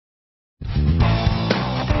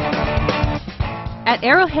At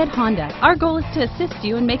Arrowhead Honda, our goal is to assist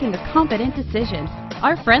you in making a confident decision.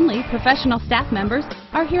 Our friendly, professional staff members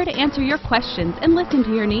are here to answer your questions and listen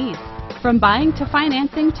to your needs. From buying to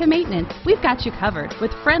financing to maintenance, we've got you covered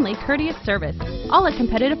with friendly, courteous service, all at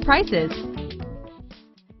competitive prices.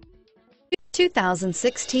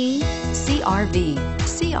 2016 CR-V.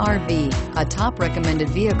 CR-V, a top recommended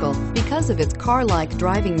vehicle because of its car-like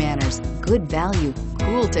driving manners, good value,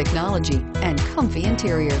 cool technology, and comfy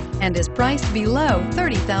interior, and is priced below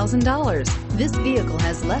 $30,000. This vehicle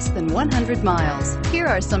has less than 100 miles. Here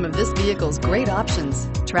are some of this vehicle's great options: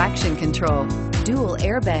 traction control, dual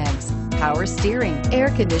airbags, power steering, air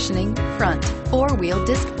conditioning, front, four-wheel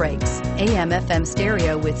disc brakes, AM/FM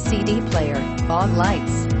stereo with CD player, fog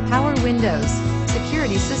lights, power windows,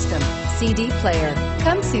 security system, CD player.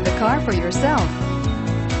 Come see the car for yourself.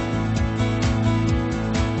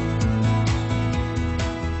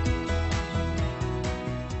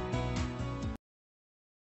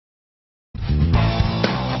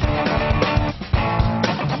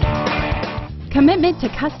 Commitment to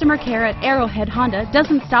customer care at Arrowhead Honda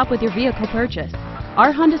doesn't stop with your vehicle purchase.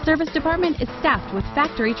 Our Honda service department is staffed with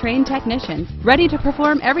factory-trained technicians ready to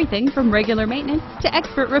perform everything from regular maintenance to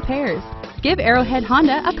expert repairs. Give Arrowhead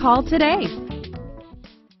Honda a call today.